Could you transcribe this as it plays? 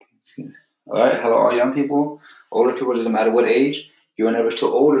All right, hello, all young people, older people. Doesn't matter what age. You are never too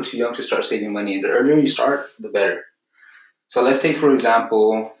old or too young to start saving money, and the earlier you start, the better. So let's take for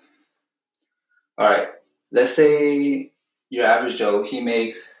example. All right, let's say your average Joe he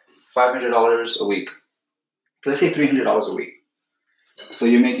makes $500 a week. Let's say $300 a week. So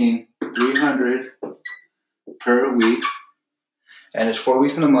you're making 300 per week, and it's 4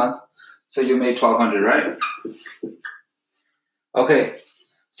 weeks in a month. So you made 1,200, right? Okay.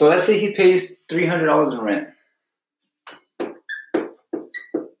 So let's say he pays $300 in rent.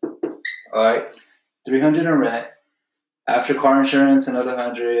 All right, 300 in rent. After car insurance, another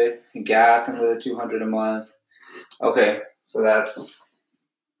 100. Gas, another 200 a month. Okay, so that's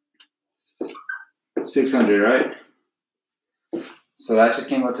 600, right? So that just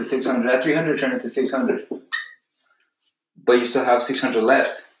came up to 600. That 300 turned into 600. But you still have 600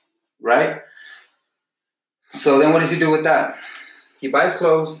 left, right? So then what does he do with that? He buys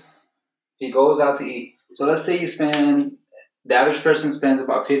clothes. He goes out to eat. So let's say the average person spends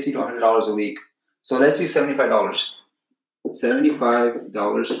about $50 to $100 a week. So let's do $75.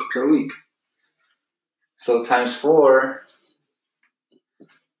 $75 per week. So times 4,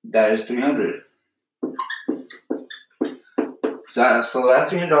 that is 300. So that's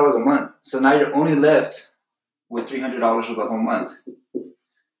 $300 a month. So now you're only left with $300 for the whole month.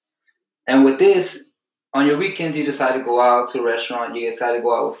 And with this, on your weekends, you decide to go out to a restaurant, you decide to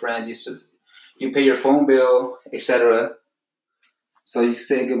go out with friends, you pay your phone bill, etc. So you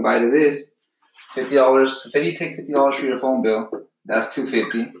say goodbye to this. $50. So say you take $50 for your phone bill, that's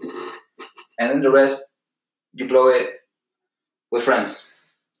 $250. And then the rest, you blow it with friends.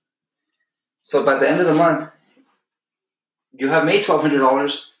 So by the end of the month, you have made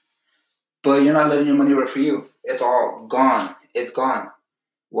 $1,200, but you're not letting your money work for you. It's all gone. It's gone.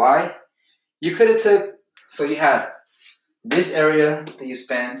 Why? You could have so you had this area that you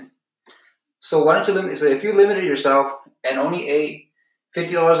spend. So why don't you limit? So if you limited yourself and only ate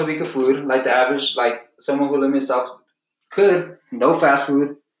 $50 a week of food, like the average, like someone who limits themselves could, no fast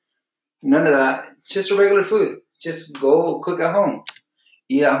food, none of that, just regular food. Just go cook at home,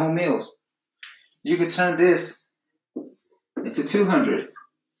 eat at home meals. You could turn this into 200.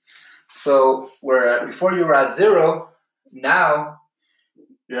 So before you were at 0, now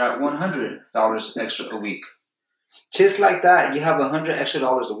you're at $100 extra a week. Just like that, you have $100 extra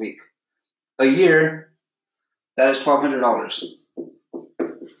a week. A year, that is $1,200.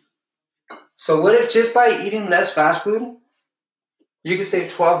 So what if just by eating less fast food, you could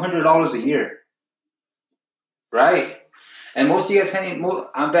save $1,200 a year, right? And most of you guys can't even.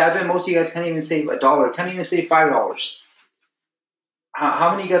 I bet most of you guys can't even save $1. Can't even save $5. How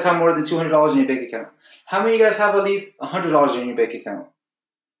many of you guys have more than $200 in your bank account? How many of you guys have at least $100 in your bank account?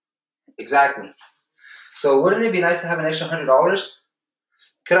 Exactly. So wouldn't it be nice to have an extra $100?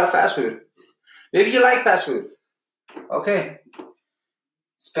 Cut out fast food. Maybe you like fast food. Okay.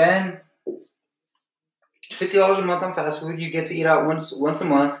 Spend $50 a month on fast food. You get to eat out once a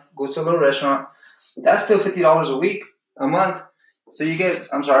month. Go to a little restaurant. That's still $50 a week, a month. So you get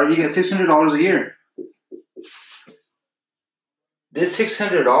 $600 a year. This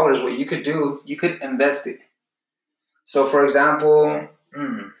 $600, what you could do, you could invest it. So for example,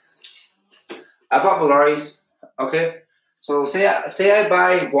 I bought Valaris, okay? So say I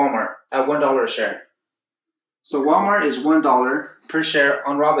buy Walmart at $1 a share. So Walmart is $1 per share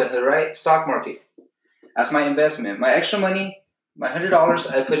on Robinhood, right? Stock market. That's my investment. My extra money, my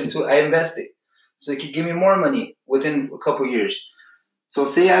 $100, I invest it. So it could give me more money within a couple years. So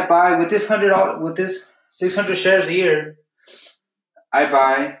say I buy with this $600 shares a year,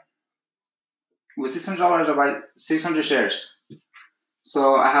 with $600 I buy 600 shares.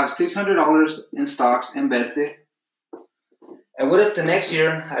 So I have $600 in stocks invested. And what if the next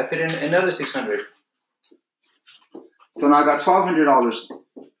year I put in another 600? So now I got $1,200.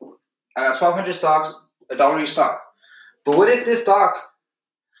 I got 1,200 stocks, $1 each stock. But what if this stock,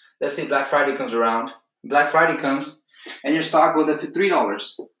 let's say Black Friday comes around, Black Friday comes, and your stock goes up to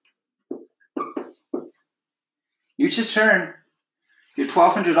 $3. You just turn your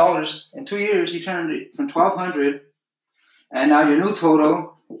 $1,200 in 2 years. You turned it from $1,200, and now your new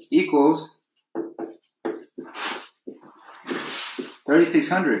total equals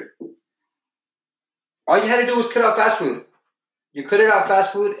 $3,600. All you had to do was cut out fast food. You cut out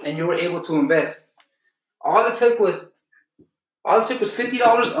fast food, and you were able to invest. All it took was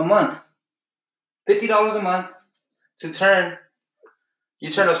 $50 a month. $50 a month to turn. You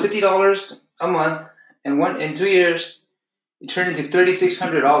turn those $50 a month, and in 2 years, you turn into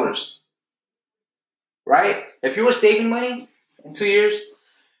 $3,600. Right? If you were saving money in 2 years,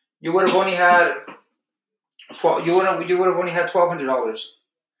 you would have only had $1,200.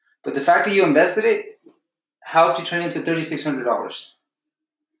 But the fact that you invested it helped you turn into $3,600.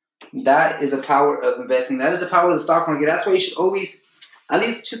 That is the power of investing. That is the power of the stock market. That's why you should always, at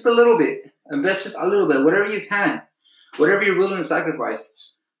least just a little bit, invest just a little bit, whatever you can, whatever you're willing to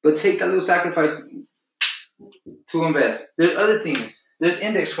sacrifice. But take that little sacrifice to invest. There's other things. There's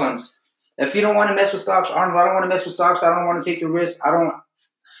index funds. If you don't want to mess with stocks, Arnold, I don't want to mess with stocks. I don't want to take the risk.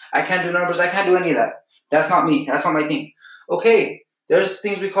 I can't do numbers. I can't do any of that. That's not me. That's not my thing. Okay, there's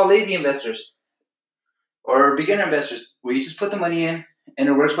things we call lazy investors or beginner investors where you just put the money in and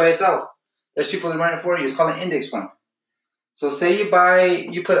it works by itself. There's people that run it for you. It's called an index fund. So say you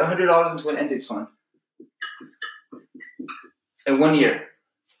put $100 into an index fund in 1 year,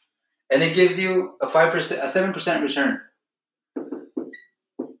 and it gives you a 7% return.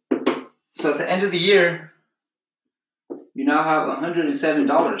 So at the end of the year, you now have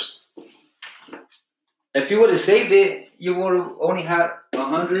 $107. If you would have saved it, you would have only had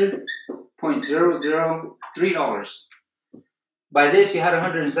 $100.003. By this, you had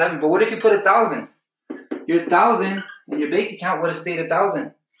 107. But what if you put 1,000? Your 1,000 in your bank account would have stayed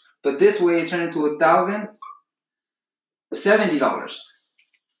 1,000. But this way, it turned into $1,070.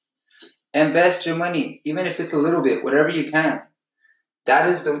 Invest your money, even if it's a little bit, whatever you can. That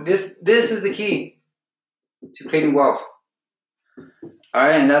is this is the key to creating wealth. All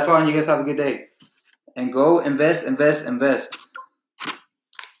right, and that's all. And you guys have a good day. And go invest.